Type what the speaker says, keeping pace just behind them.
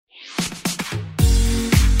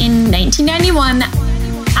1991,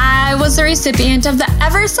 I was the recipient of the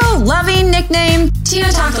ever so loving nickname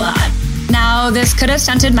Tina Talk a Lot. Now, this could have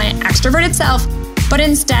stunted my extroverted self, but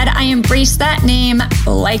instead I embraced that name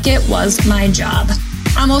like it was my job.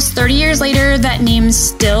 Almost 30 years later, that name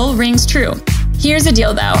still rings true. Here's the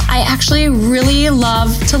deal though, I actually really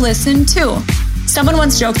love to listen too. Someone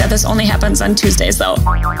once joked that this only happens on Tuesdays though.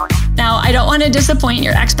 Now, I don't want to disappoint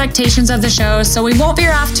your expectations of the show, so we won't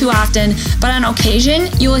veer off too often, but on occasion,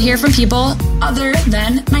 you will hear from people other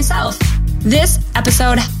than myself. This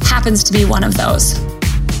episode happens to be one of those.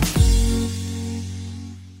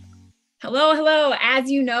 Hello. As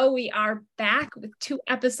you know, we are back with 2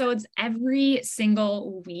 episodes every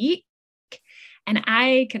single week. And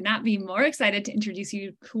I could not be more excited to introduce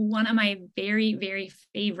you to one of my very, very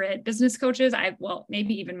favorite business coaches.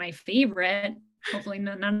 Maybe even my favorite. Hopefully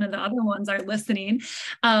none of the other ones are listening.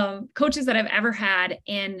 Coaches that I've ever had,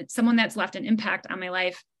 and someone that's left an impact on my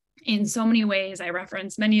life in so many ways. I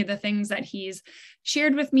reference many of the things that he's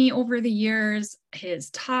shared with me over the years, his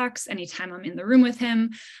talks, anytime I'm in the room with him.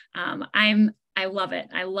 I love it.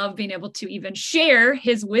 I love being able to even share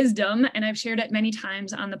his wisdom, and I've shared it many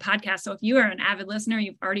times on the podcast. So if you are an avid listener,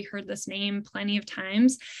 you've already heard this name plenty of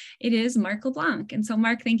times. It is Mark LeBlanc. And so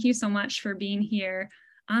Mark, thank you so much for being here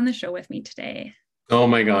on the show with me today. Oh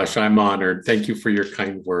my gosh, I'm honored. Thank you for your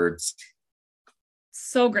kind words.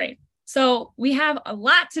 So great. So we have a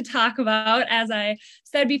lot to talk about. As I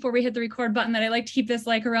said before we hit the record button, that I like to keep this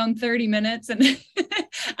like around 30 minutes. And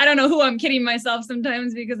I don't know who I'm kidding myself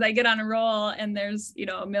sometimes, because I get on a roll and there's,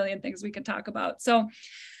 a million things we could talk about. So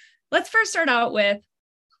let's first start out with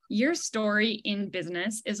your story in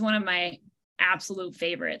business is one of my absolute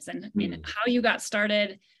favorites, and how you got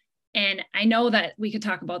started. And I know that we could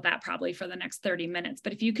talk about that probably for the next 30 minutes,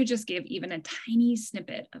 but if you could just give even a tiny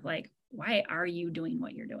snippet of like, why are you doing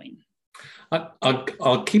what you're doing?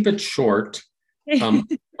 I'll keep it short,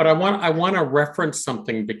 but I want to reference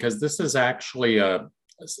something, because this is actually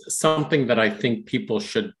something that I think people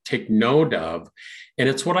should take note of, and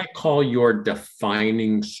it's what I call your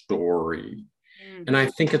defining story. And I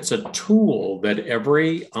think it's a tool that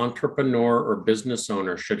every entrepreneur or business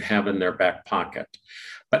owner should have in their back pocket.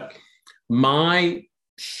 But my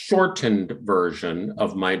shortened version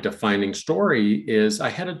of my defining story is I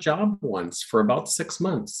had a job once for about 6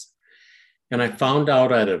 months. And I found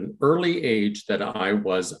out at an early age that I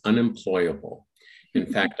was unemployable. In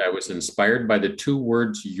fact, I was inspired by the 2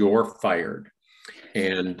 words, "you're fired."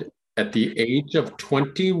 And at the age of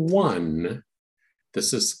 21,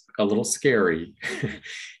 this is a little scary.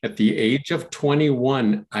 At the age of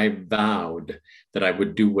 21, I vowed that I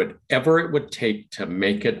would do whatever it would take to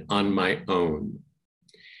make it on my own.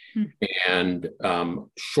 And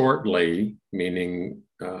shortly, meaning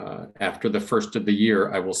after the first of the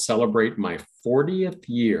year, I will celebrate my 40th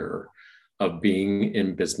year of being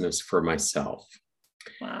in business for myself.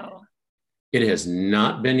 Wow. It has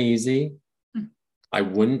not been easy. I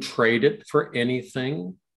wouldn't trade it for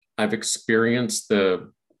anything. I've experienced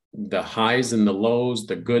the highs and the lows,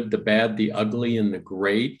 the good, the bad, the ugly, and the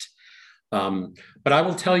great. But I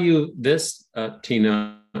will tell you this,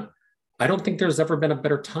 Tina, I don't think there's ever been a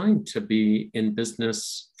better time to be in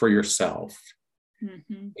business for yourself.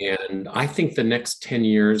 And I think the next 10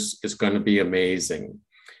 years is going to be amazing.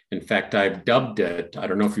 In fact, I've dubbed it, I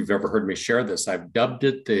don't know if you've ever heard me share this, I've dubbed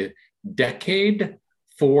it the decade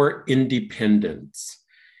for independence.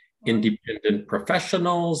 Independent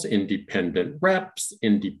professionals, independent reps,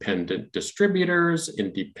 independent distributors,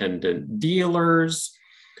 independent dealers.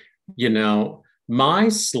 My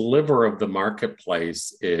sliver of the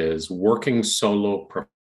marketplace is working solo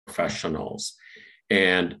professionals,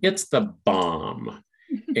 and it's the bomb.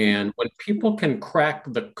 And when people can crack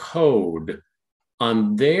the code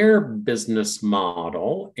on their business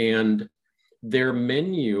model and their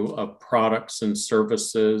menu of products and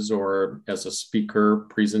services, or as a speaker,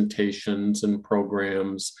 presentations and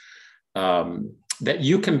programs that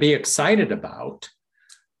you can be excited about,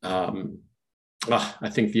 I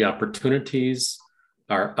think the opportunities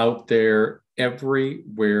are out there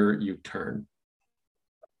everywhere you turn.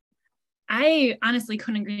 I honestly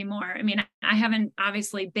couldn't agree more. I mean, I haven't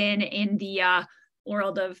obviously been in the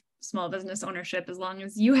world of small business ownership as long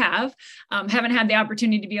as you have. Haven't had the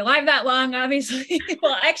opportunity to be alive that long, obviously.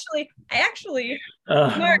 Well, actually,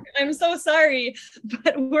 Mark, I'm so sorry,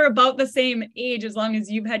 but we're about the same age. As long as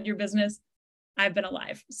you've had your business, I've been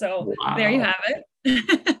alive. So wow. There you have it.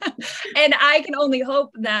 And I can only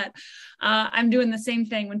hope that I'm doing the same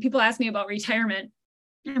thing. When people ask me about retirement,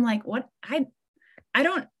 I'm like, what? I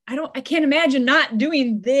don't I can't imagine not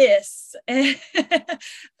doing this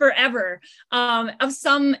forever.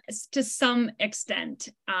 To some extent,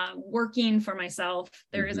 working for myself,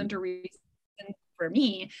 there isn't a reason for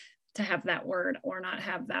me to have that word or not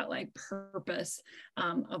have that like purpose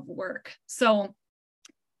of work. So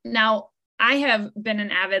now I have been an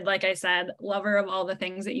avid, like I said, lover of all the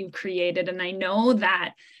things that you've created. And I know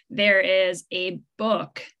that there is a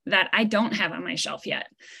book that I don't have on my shelf yet,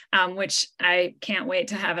 which I can't wait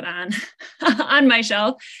to have it on, on my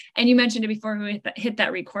shelf. And you mentioned it before we hit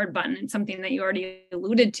that record button, and something that you already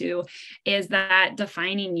alluded to is that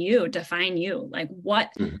define you. Like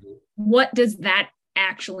what does that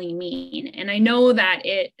actually mean? And I know that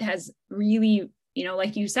it has really,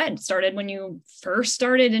 like you said, started when you first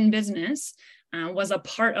started in business, was a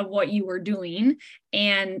part of what you were doing,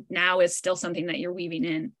 and now is still something that you're weaving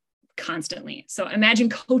in constantly. So imagine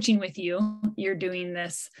coaching with you. You're doing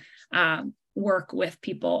this work with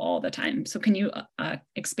people all the time. So can you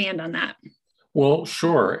expand on that? Well,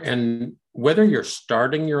 sure. And whether you're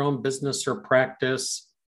starting your own business or practice,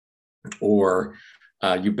 or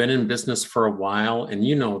you've been in business for a while, and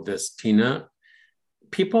you know this, Tina,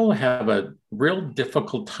 people have a real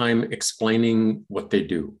difficult time explaining what they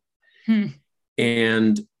do.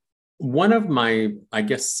 And one of my, I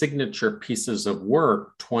guess, signature pieces of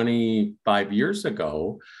work 25 years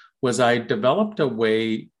ago was I developed a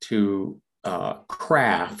way to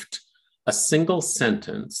craft a single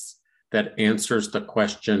sentence that answers the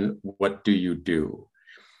question, what do you do?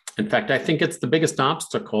 In fact, I think it's the biggest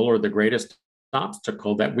obstacle, or the greatest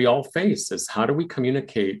obstacle that we all face, is how do we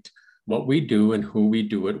communicate what we do and who we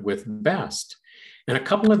do it with best. And a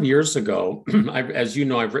couple of years ago, as you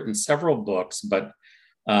know, I've written several books, but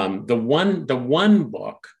the one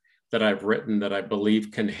book that I've written that I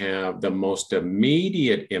believe can have the most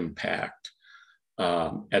immediate impact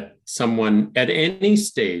at someone at any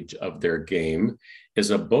stage of their game is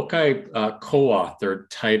a book I co-authored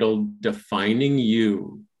titled Defining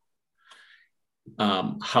You.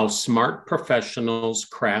 How smart professionals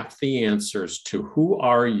craft the answers to who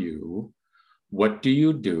are you, what do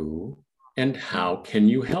you do, and how can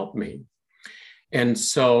you help me? And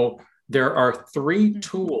so there are 3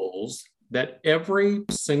 tools that every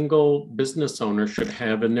single business owner should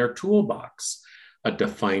have in their toolbox: a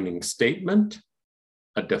defining statement,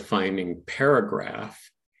 a defining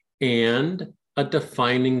paragraph, and a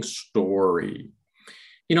defining story.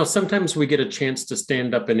 Sometimes we get a chance to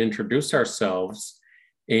stand up and introduce ourselves,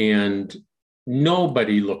 and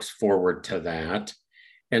nobody looks forward to that.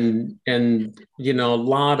 And a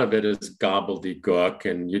lot of it is gobbledygook,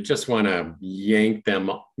 and you just want to yank them,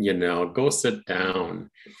 go sit down.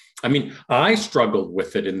 I mean, I struggled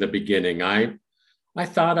with it in the beginning. I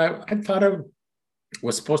thought I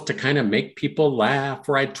was supposed to kind of make people laugh,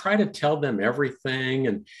 or I'd try to tell them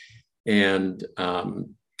everything, and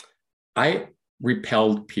I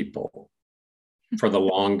repelled people for the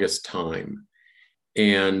longest time.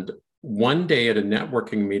 And one day at a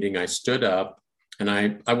networking meeting, I stood up, and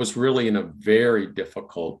I was really in a very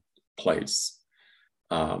difficult place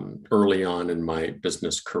early on in my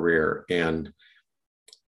business career, and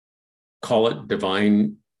call it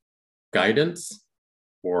divine guidance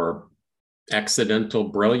or accidental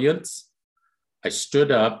brilliance. I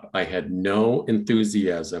stood up, I had no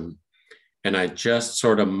enthusiasm, and I just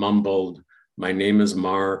sort of mumbled, "My name is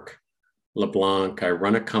Mark LeBlanc. I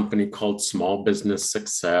run a company called Small Business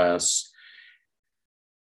Success.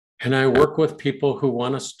 And I work with people who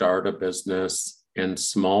want to start a business and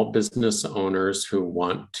small business owners who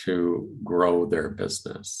want to grow their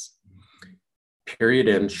business." Period.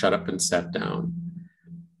 And shut up and sat down.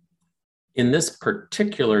 In this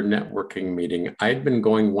particular networking meeting, I'd been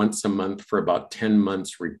going once a month for about 10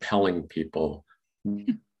 months, repelling people.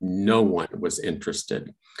 No one was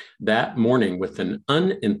interested. That morning, with an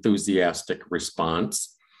unenthusiastic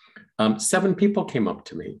response, 7 people came up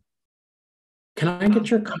to me. "Can I get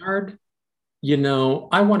your card?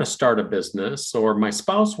 I want to start a business, or my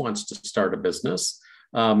spouse wants to start a business.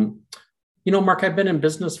 Mark, I've been in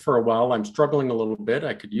business for a while. I'm struggling a little bit.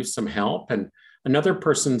 I could use some help." And another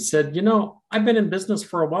person said, "I've been in business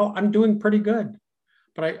for a while. I'm doing pretty good,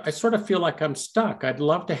 but I sort of feel like I'm stuck. I'd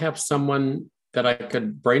love to have someone that I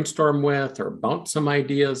could brainstorm with, or bounce some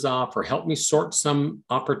ideas off, or help me sort some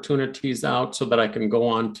opportunities out so that I can go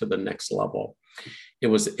on to the next level." It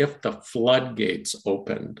was if the floodgates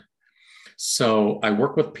opened. So I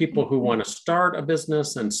work with people who want to start a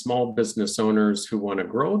business, and small business owners who want to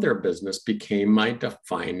grow their business became my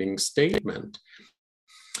defining statement.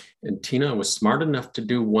 And Tina was smart enough to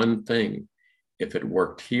do one thing. If it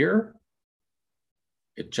worked here,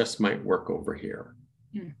 it just might work over here.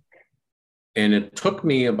 And it took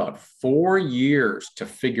me about 4 years to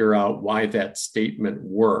figure out why that statement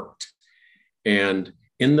worked. And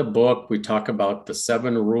in the book, we talk about the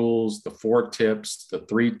 7 rules, the 4 tips, the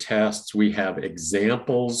 3 tests. We have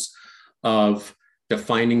examples of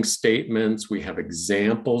defining statements. We have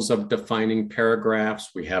examples of defining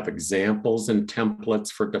paragraphs. We have examples and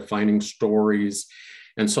templates for defining stories.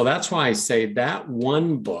 And so that's why I say that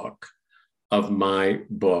one book of my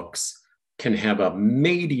books can have an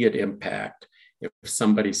immediate impact if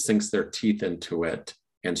somebody sinks their teeth into it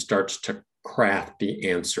and starts to craft the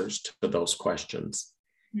answers to those questions.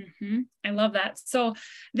 Mm-hmm. I love that. So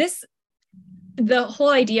the whole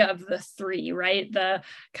idea of the 3, right? The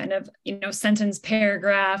kind of, sentence,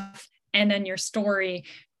 paragraph, and then your story.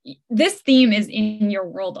 This theme is in your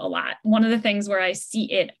world a lot. One of the things where I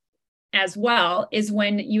see it as well is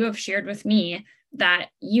when you have shared with me that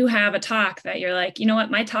you have a talk that you're like, you know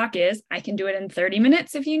what, my talk is, I can do it in 30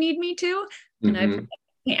 minutes if you need me to. And I've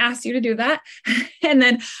asked you to do that. And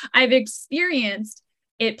then I've experienced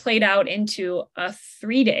it played out into a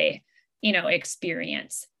 3-day,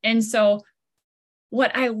 experience. And so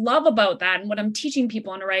what I love about that and what I'm teaching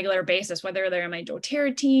people on a regular basis, whether they're in my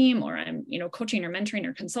doTERRA team or I'm, coaching or mentoring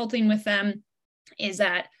or consulting with them, is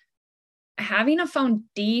that having a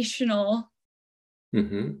foundational,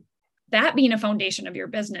 that being a foundation of your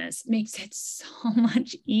business makes it so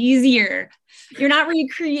much easier. You're not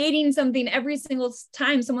recreating something every single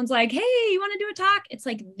time someone's like, hey, you want to do a talk? It's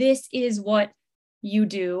like, this is what you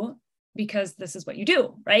do because this is what you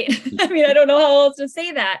do, right? I mean, I don't know how else to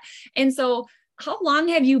say that. And so how long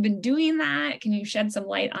have you been doing that? Can you shed some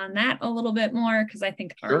light on that a little bit more? Because I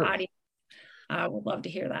think our audience would love to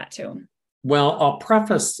hear that too. Well, I'll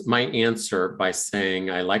preface my answer by saying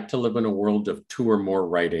I like to live in a world of 2 or more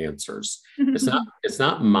right answers. It's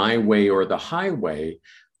not my way or the highway.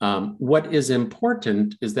 What is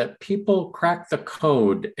important is that people crack the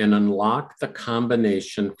code and unlock the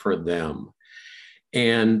combination for them.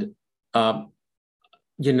 And,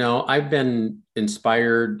 I've been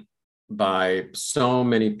inspired by so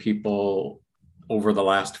many people over the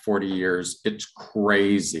last 40 years. It's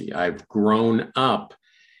crazy. I've grown up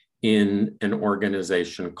in an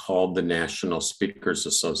organization called the National Speakers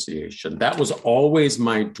Association. That was always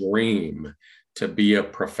my dream, to be a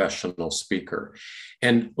professional speaker.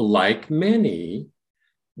 And like many,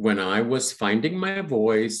 when I was finding my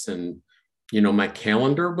voice and, my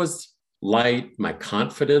calendar was light, my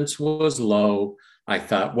confidence was low, I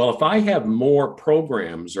thought, well, if I have more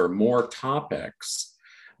programs or more topics,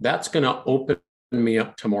 that's going to open me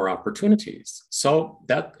up to more opportunities. So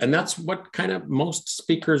that's what kind of most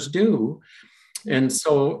speakers do. And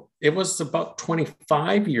so it was about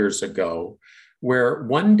 25 years ago where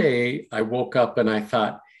one day I woke up and I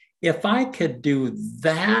thought, if I could do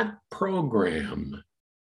that program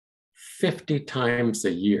 50 times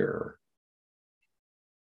a year,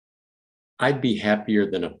 I'd be happier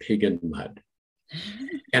than a pig in mud.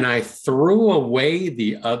 And I threw away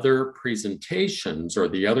the other presentations or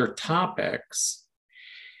the other topics.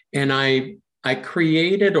 And I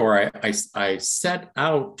created, or I set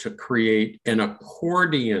out to create an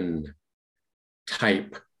accordion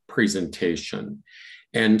type presentation.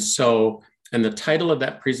 And the title of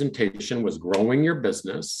that presentation was Growing Your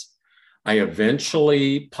Business. I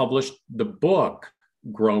eventually published the book,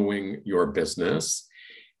 Growing Your Business.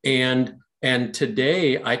 And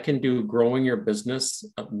today I can do Growing Your Business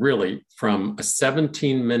really from a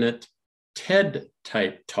 17-minute TED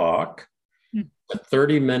type talk,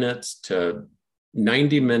 30 minutes to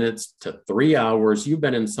 90 minutes to 3 hours. You've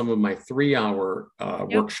been in some of my 3-hour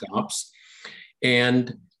workshops.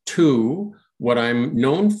 And 2, what I'm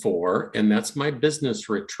known for, and that's my business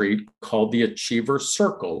retreat called the Achiever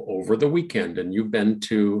Circle over the weekend. And you've been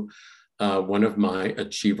to one of my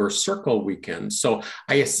Achiever Circle weekends. So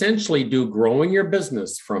I essentially do Growing Your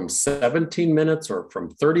Business from 17 minutes or from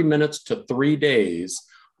 30 minutes to 3 days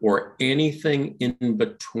or anything in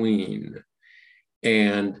between.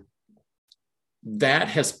 And that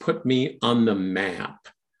has put me on the map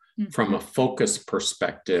from a focus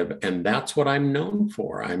perspective. And that's what I'm known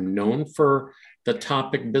for. I'm known for the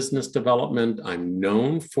topic business development. I'm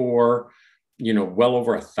known for, well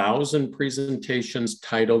over 1,000 presentations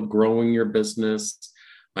titled Growing Your Business.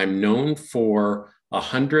 I'm known for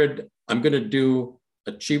 100. I'm going to do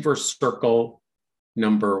Achiever Circle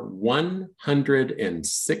number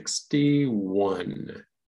 161.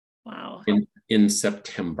 Wow. In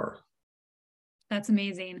September. That's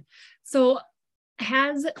amazing. So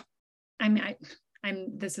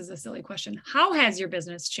this is a silly question. How has your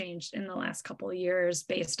business changed in the last couple of years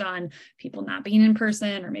based on people not being in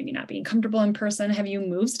person or maybe not being comfortable in person? Have you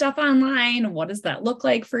moved stuff online? What does that look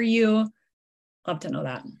like for you? Love to know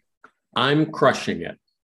that. I'm crushing it.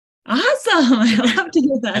 Awesome. I love to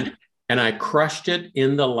hear that. And I crushed it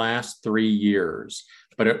in the last 3 years,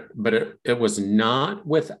 but it was not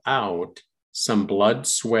without some blood,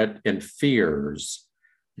 sweat, and fears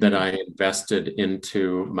that I invested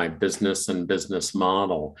into my business and business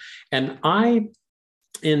model. And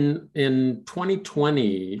in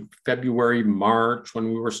 2020, February, March, when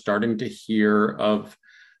we were starting to hear of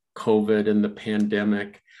COVID and the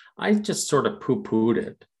pandemic, I just sort of poo-pooed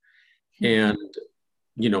it. And,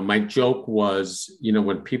 my joke was,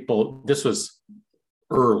 when people, this was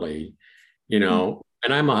early, and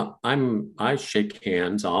I shake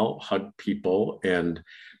hands, I'll hug people. And,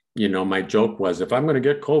 my joke was, if I'm going to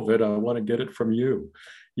get COVID, I want to get it from you,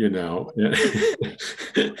 but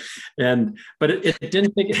it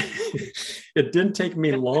didn't take, it didn't take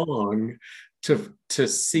me long to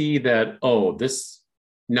see that, this,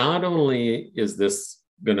 not only is this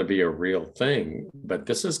going to be a real thing, but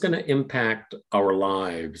this is going to impact our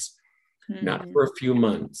lives, not for a few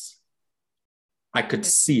months. I could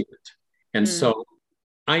see it. And so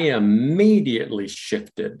I immediately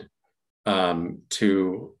shifted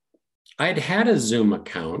I'd had a Zoom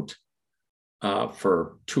account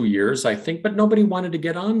for 2 years, I think, but nobody wanted to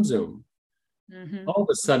get on Zoom. All of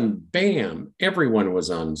a sudden, bam, everyone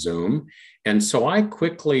was on Zoom. And so I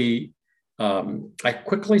quickly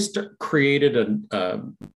created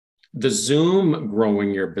the Zoom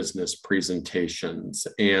Growing Your Business presentations.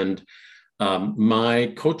 And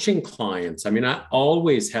my coaching clients, I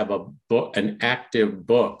always have an active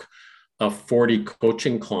book of 40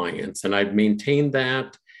 coaching clients, and I've maintained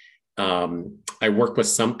that. I work with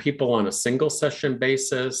some people on a single session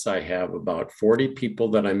basis. I have about 40 people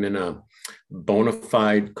that I'm in a bona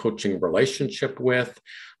fide coaching relationship with.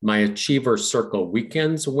 My Achiever Circle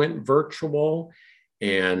weekends went virtual,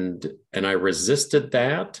 and I resisted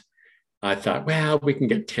that. I thought, well, we can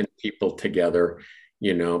get 10 people together,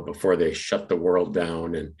 before they shut the world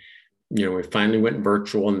down. And, we finally went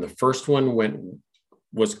virtual, and the first one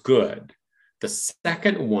was good. The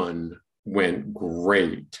second one went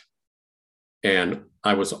great. And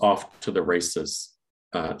I was off to the races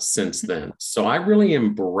since then. So I really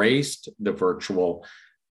embraced the virtual.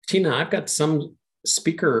 Tina, I've got some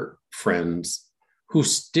speaker friends who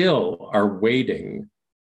still are waiting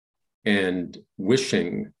and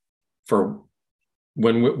wishing for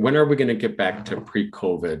when are we going to get back to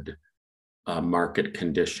pre-COVID market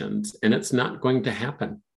conditions? And it's not going to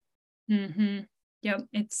happen. Yep,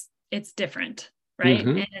 it's different,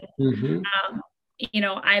 right? And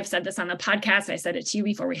I've said this on the podcast. I said it to you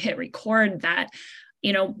before we hit record that,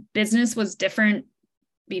 business was different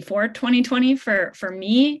before 2020 for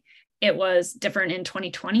me. It was different in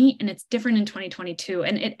 2020, and it's different in 2022.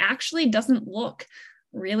 And it actually doesn't look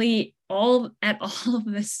really all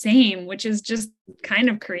the same, which is just kind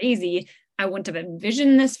of crazy. I wouldn't have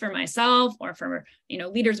envisioned this for myself or for,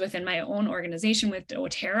 leaders within my own organization with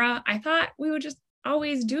doTERRA. I thought we would just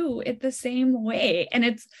always do it the same way.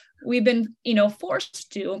 And we've been,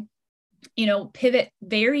 forced to, pivot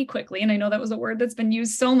very quickly. And I know that was a word that's been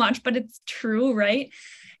used so much, but it's true, right?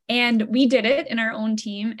 And we did it in our own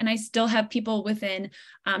team. And I still have people within,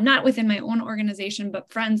 not within my own organization,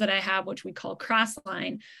 but friends that I have, which we call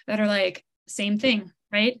Crossline, that are like, same thing,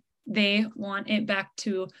 right? They want it back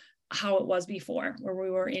to how it was before, where we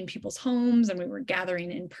were in people's homes and we were gathering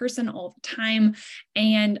in person all the time.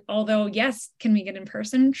 And although, yes, can we get in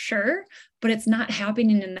person? Sure. But it's not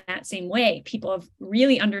happening in that same way. People have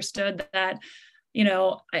really understood that,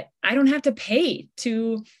 I don't have to pay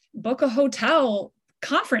to book a hotel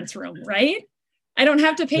conference room, right? I don't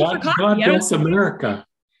have to pay for coffee. God bless America.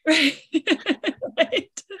 Right.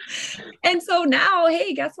 Right. And so now,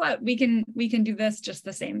 hey, guess what? We can do this just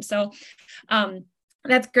the same. So,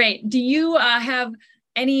 that's great. Do you have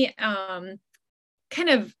any kind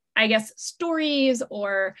of, I guess, stories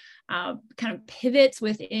or kind of pivots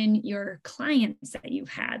within your clients that you've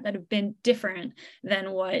had that have been different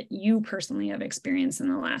than what you personally have experienced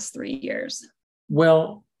in the last 3 years?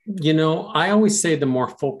 Well, I always say the more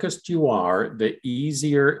focused you are, the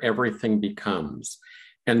easier everything becomes.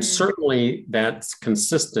 And certainly that's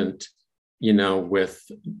consistent,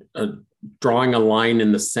 with drawing a line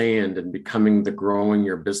in the sand and becoming the growing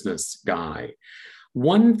your business guy.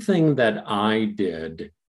 One thing that I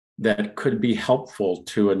did that could be helpful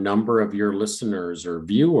to a number of your listeners or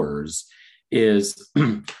viewers is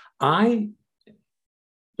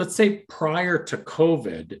let's say prior to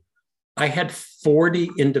COVID, I had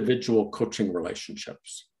 40 individual coaching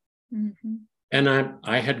relationships. And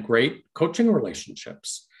I had great coaching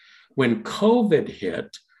relationships. When COVID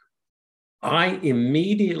hit, I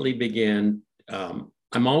immediately began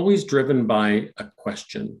I'm always driven by a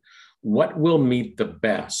question. What will meet the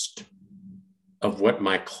best of what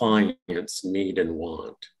my clients need and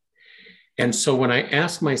want? And so when I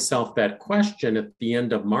asked myself that question at the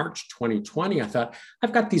end of March 2020, I thought,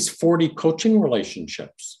 I've got these 40 coaching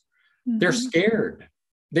relationships. Mm-hmm. They're scared.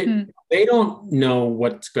 They don't know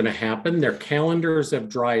what's going to happen. Their calendars have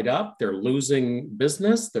dried up. They're losing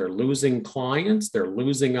business. They're losing clients. They're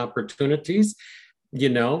losing opportunities. You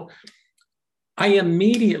know, I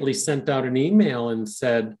immediately sent out an email and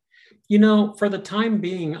said, you know, for the time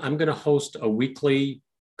being, I'm going to host a weekly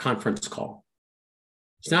conference call.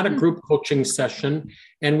 It's not a group coaching session.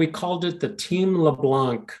 And we called it the Team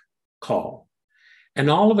LeBlanc call. And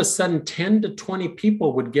all of a sudden, 10 to 20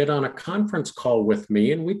 people would get on a conference call with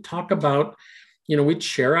me, and we'd talk about, you know, we'd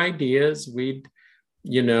share ideas, we'd,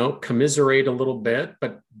 you know, commiserate a little bit,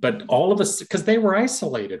 but all of us, because they were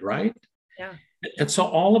isolated, right? Yeah. And so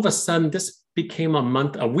all of a sudden, this became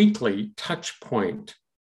a weekly touch point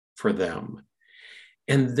for them.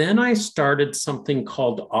 And then I started something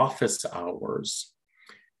called office hours.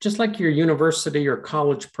 Just like your university or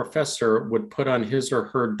college professor would put on his or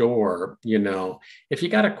her door, you know, if you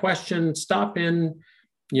got a question, stop in,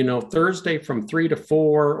 you know, Thursday from 3 to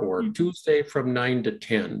 4 or Tuesday from 9 to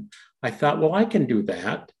 10. I thought, well, I can do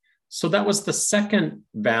that. So that was the second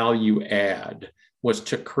value add, was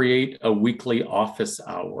to create a weekly office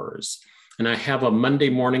hours. And I have a Monday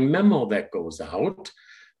morning memo that goes out.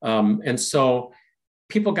 And so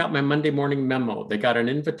people got my Monday morning memo. They got an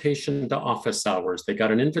invitation to office hours. They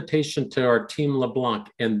got an invitation to our Team LeBlanc.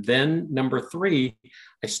 And then number 3,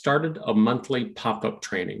 I started a monthly pop-up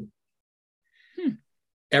training.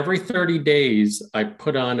 Every 30 days, I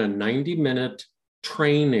put on a 90-minute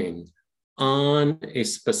training on a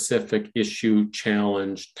specific issue,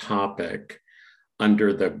 challenge, topic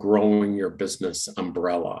under the Growing Your Business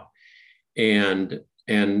umbrella. And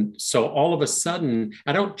so all of a sudden,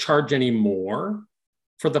 I don't charge any more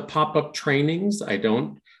for the pop-up trainings. I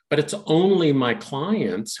don't, but it's only my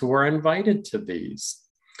clients who are invited to these.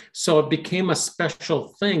 So it became a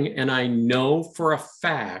special thing. And I know for a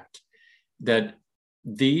fact that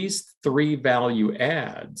these 3 value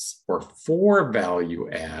adds or 4 value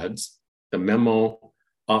adds, the memo,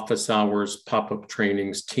 office hours, pop-up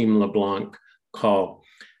trainings, Team LeBlanc call,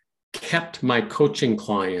 kept my coaching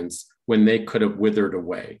clients when they could have withered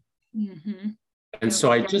away. Mm-hmm. And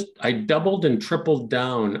so I doubled and tripled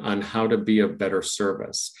down on how to be of better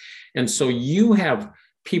service. And so you have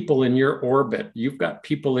people in your orbit, you've got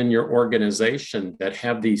people in your organization that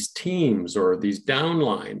have these teams or these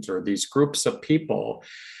downlines or these groups of people.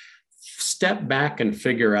 Step back and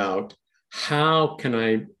figure out, how can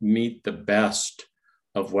I meet the best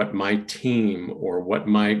of what my team or what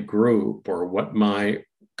my group or what my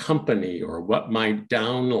company or what my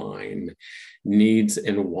downline needs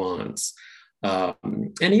and wants.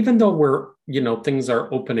 And even though we're, you know, things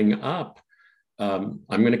are opening up, I'm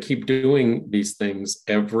going to keep doing these things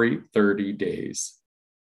every 30 days.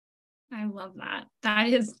 I love that. That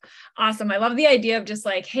is awesome. I love the idea of just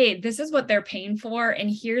like, hey, this is what they're paying for, and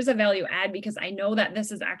here's a value add, because I know that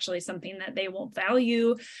this is actually something that they will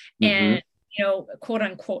value and, you know, quote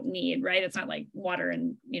unquote need, right? It's not like water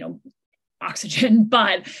and, you know, oxygen,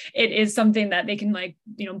 but it is something that they can, like,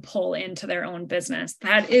 you know, pull into their own business.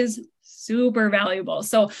 That is super valuable.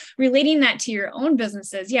 So relating that to your own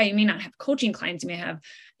businesses, yeah, you may not have coaching clients, you may have,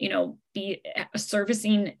 you know, be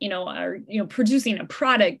servicing, you know, or, you know, producing a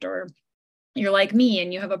product, or you're like me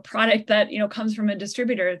and you have a product that, you know, comes from a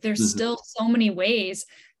distributor. There's still so many ways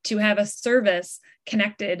to have a service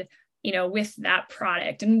connected, you know, with that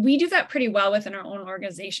product. And we do that pretty well within our own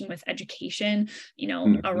organization with education, you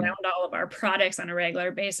know, around all of our products on a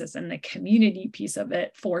regular basis, and the community piece of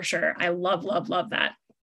it for sure. I love that.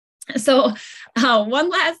 So one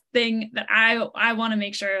last thing that I want to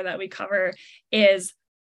make sure that we cover is,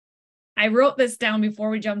 I wrote this down before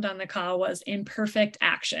we jumped on the call, was imperfect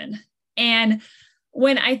action. And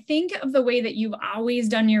when I think of the way that you've always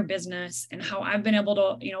done your business and how I've been able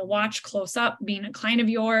to, you know, watch close up being a client of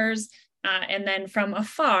yours, and then from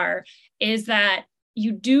afar, is that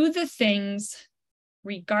you do the things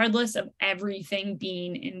regardless of everything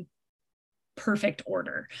being in perfect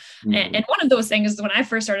order. And one of those things is when I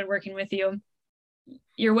first started working with you,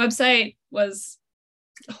 your website was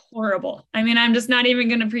horrible. I mean, I'm just not even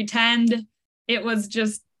going to pretend. It was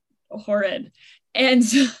just horrid. And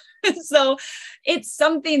so it's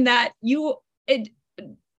something that it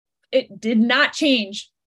did not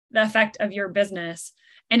change the effect of your business.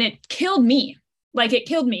 And it killed me. Like, it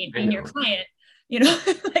killed me being your client, you know,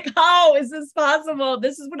 like, how is this possible?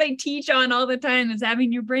 This is what I teach on all the time, is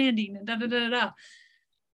having your branding and da, da, da, da.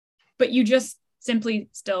 But you just simply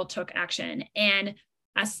still took action. And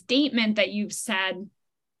a statement that you've said,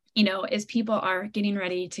 is people are getting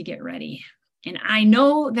ready to get ready. And I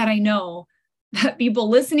know that people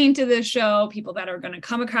listening to this show, people that are going to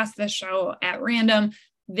come across this show at random,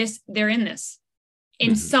 they're in this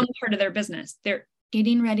in some part of their business. They're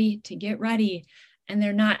getting ready to get ready, and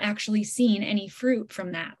they're not actually seeing any fruit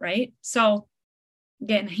from that, right? So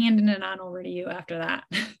again, handing it on over to you after that.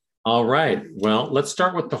 All right. Well, let's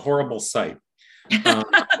start with the horrible sight.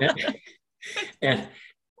 And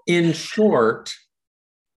in short,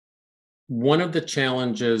 one of the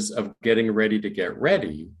challenges of getting ready to get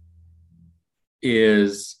ready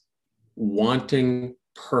is wanting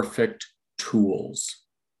perfect tools.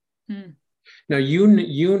 Now,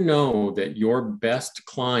 you know that your best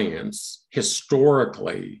clients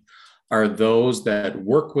historically are those that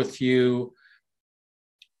work with you.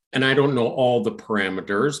 And I don't know all the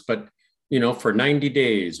parameters, but for 90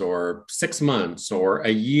 days or 6 months or a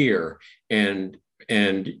year, and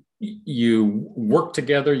you work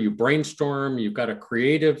together, you brainstorm, you've got a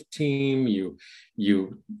creative team, you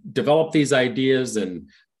develop these ideas, and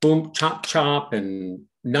boom, chop, chop, and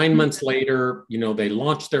 9 months later, they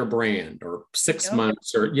launch their brand, or 6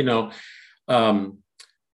 months, or,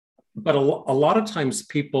 but a lot of times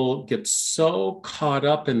people get so caught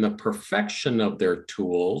up in the perfection of their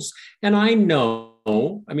tools. And I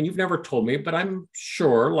mean, you've never told me, but I'm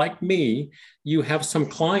sure, like me, you have some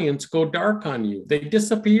clients go dark on you. They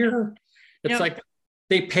disappear. It's like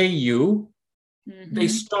they pay you, they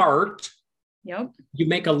start, you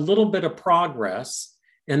make a little bit of progress,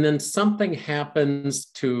 and then something happens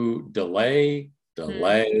to delay.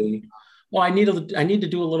 Well, I need to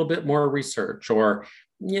do a little bit more research, or,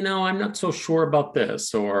 I'm not so sure about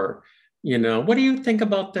this, or, what do you think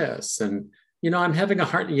about this? And, I'm having a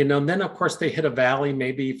hard, and then of course they hit a valley,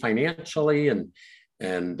 maybe financially, and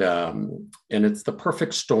it's the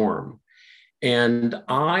perfect storm. And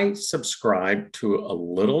I subscribe to a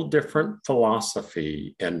little different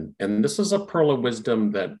philosophy. And this is a pearl of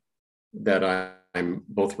wisdom that I'm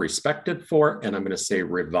both respected for, and I'm going to say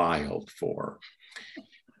reviled for.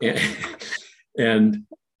 And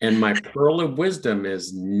my pearl of wisdom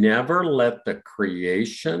is never let the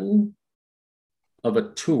creation of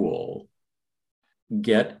a tool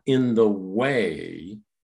get in the way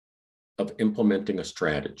of implementing a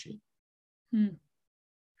strategy.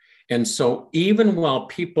 And so even while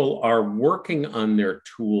people are working on their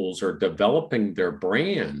tools or developing their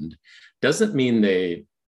brand, doesn't mean they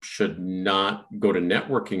should not go to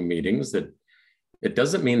networking meetings. That it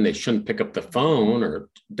doesn't mean they shouldn't pick up the phone, or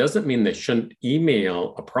doesn't mean they shouldn't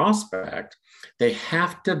email a prospect. They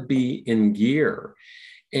have to be in gear.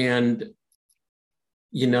 And,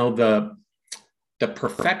 the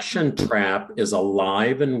perfection trap is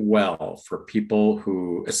alive and well for people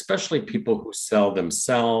who, especially people who sell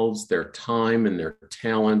themselves, their time and their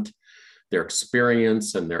talent, their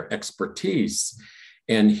experience and their expertise.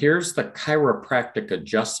 And here's the chiropractic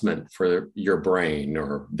adjustment for your brain,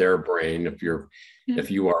 or their brain, if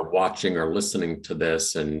you are watching or listening to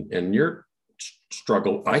this, and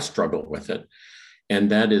I struggle with it.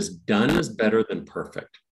 And that is, done is better than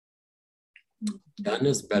perfect. Done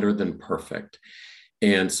is better than perfect.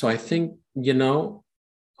 And so I think,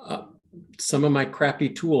 some of my crappy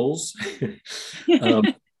tools,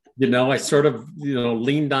 I sort of,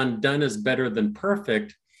 leaned on done is better than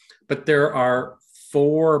perfect, but there are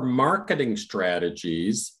 4 marketing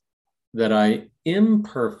strategies that I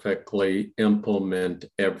imperfectly implement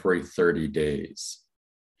every 30 days.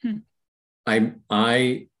 I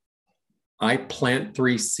plant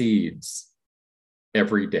 3 seeds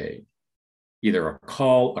every day, either a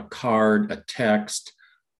call, a card, a text,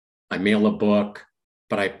 I mail a book,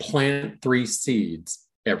 but I plant 3 seeds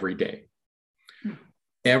every day.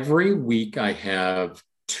 Every week I have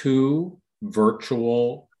 2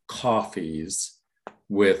 virtual coffees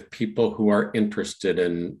with people who are interested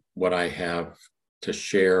in what I have to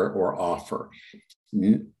share or offer.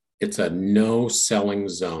 It's a no selling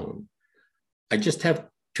zone. I just have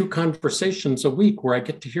 2 conversations a week where I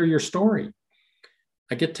get to hear your story.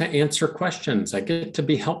 I get to answer questions. I get to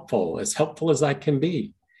be helpful as I can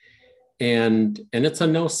be. And it's a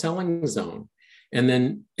no selling zone. And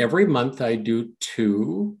then every month I do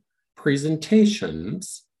 2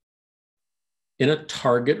 presentations in a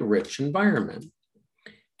target-rich environment.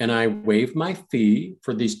 And I waive my fee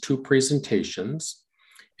for these 2 presentations.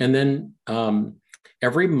 And then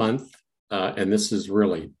every month, and this is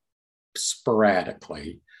really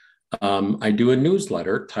sporadically, I do a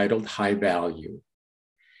newsletter titled High Value.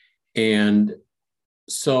 And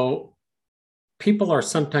so people are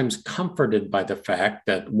sometimes comforted by the fact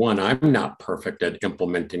that, one, I'm not perfect at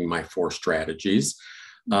implementing my 4 strategies.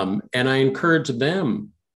 And I encourage them,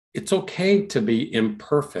 it's okay to be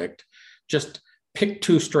imperfect. Just pick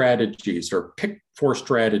 2 strategies or pick 4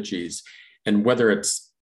 strategies. And whether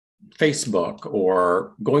it's Facebook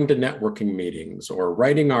or going to networking meetings or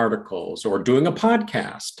writing articles or doing a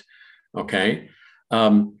podcast, okay?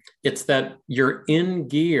 It's that you're in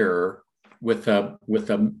gear with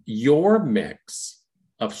your mix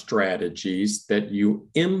of strategies that you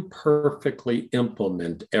imperfectly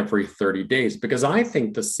implement every 30 days. Because I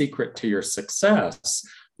think the secret to your success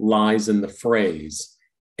lies in the phrase,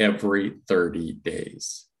 every 30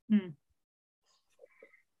 days.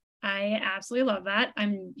 I absolutely love that.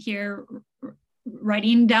 I'm here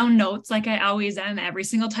writing down notes like I always am every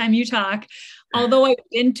single time you talk. Although I've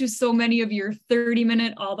been to so many of your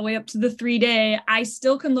 30-minute all the way up to the 3-day, I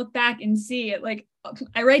still can look back and see it. Like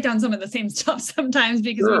I write down some of the same stuff sometimes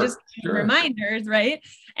because we just need reminders, right?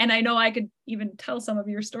 And I know I could even tell some of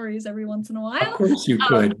your stories every once in a while. Of course you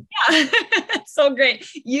could. Yeah. So great.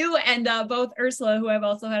 You and both Ursula, who I've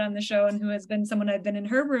also had on the show and who has been someone I've been in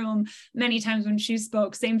her room many times when she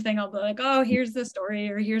spoke, same thing. I'll be like, oh, here's the story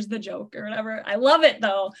or here's the joke or whatever. I love it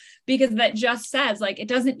though, because that just says like, it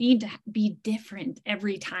doesn't need to be different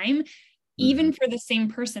every time, even for the same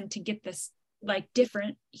person to get this like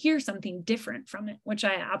different, hear something different from it, which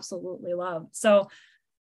I absolutely love. So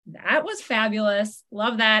that was fabulous.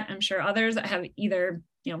 Love that. I'm sure others have either,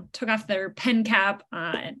 took off their pen cap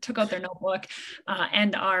and took out their notebook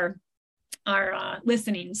and are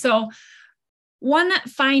listening. So one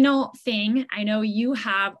final thing, I know you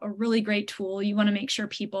have a really great tool you want to make sure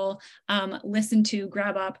people listen to,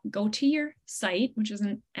 grab up, go to your site, which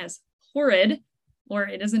isn't as horrid, or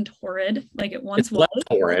it isn't horrid like it once was. Less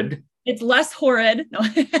horrid. It's less horrid. No,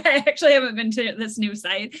 I actually haven't been to this new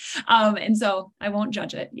site. And so I won't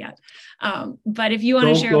judge it yet. But if you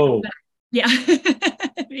want to share,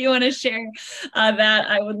 if you want to share that,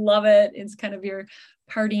 I would love it. It's kind of your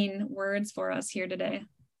parting words for us here today.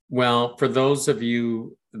 Well, for those of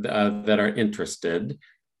you that are interested,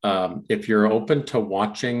 if you're open to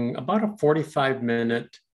watching about a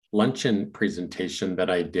 45-minute luncheon presentation that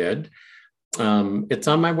I did, it's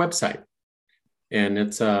on my website. And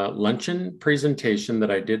it's a luncheon presentation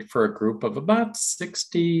that I did for a group of about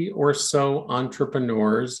 60 or so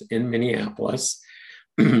entrepreneurs in Minneapolis.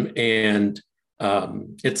 And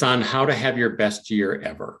it's on how to have your best year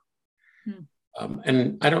ever.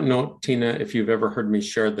 And I don't know, Tina, if you've ever heard me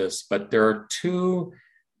share this, but there are 2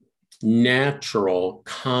 natural,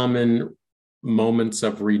 common moments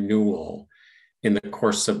of renewal in the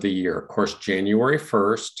course of the year. Of course, January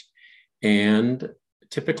 1st and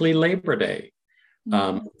typically Labor Day.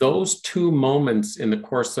 Those 2 moments in the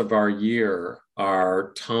course of our year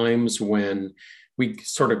are times when we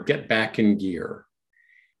sort of get back in gear.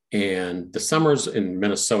 And the summer's in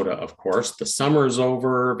Minnesota, of course, the summer's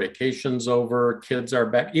over, vacation's over, kids are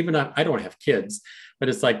back. Even I don't have kids, but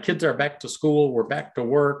it's like kids are back to school, we're back to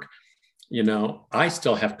work. I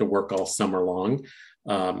still have to work all summer long.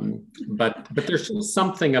 But there's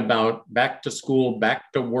something about back to school,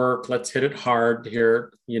 back to work, let's hit it hard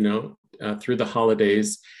here, through the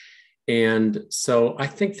holidays. And so I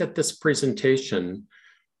think that this presentation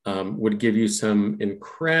would give you some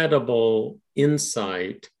incredible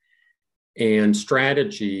insight and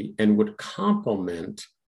strategy and would complement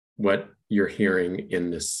what you're hearing in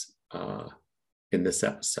this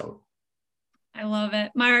episode. I love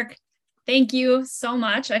it. Mark, thank you so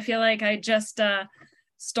much. I feel like I just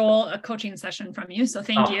stole a coaching session from you. So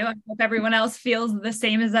thank you. I hope everyone else feels the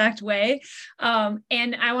same exact way.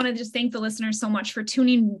 And I want to just thank the listeners so much for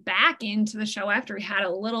tuning back into the show after we had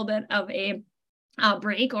a little bit of a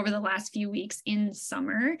break over the last few weeks in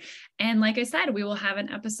summer. And like I said, we will have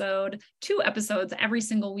 2 episodes every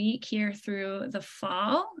single week here through the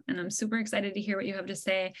fall. And I'm super excited to hear what you have to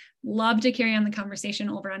say. Love to carry on the conversation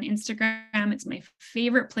over on Instagram. It's my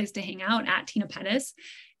favorite place to hang out, at Tina Pettis.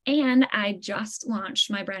 And I just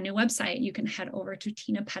launched my brand new website. You can head over to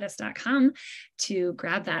tinapettis.com to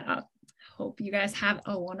grab that up. Hope you guys have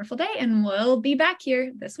a wonderful day, and we'll be back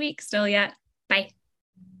here this week still yet. Bye.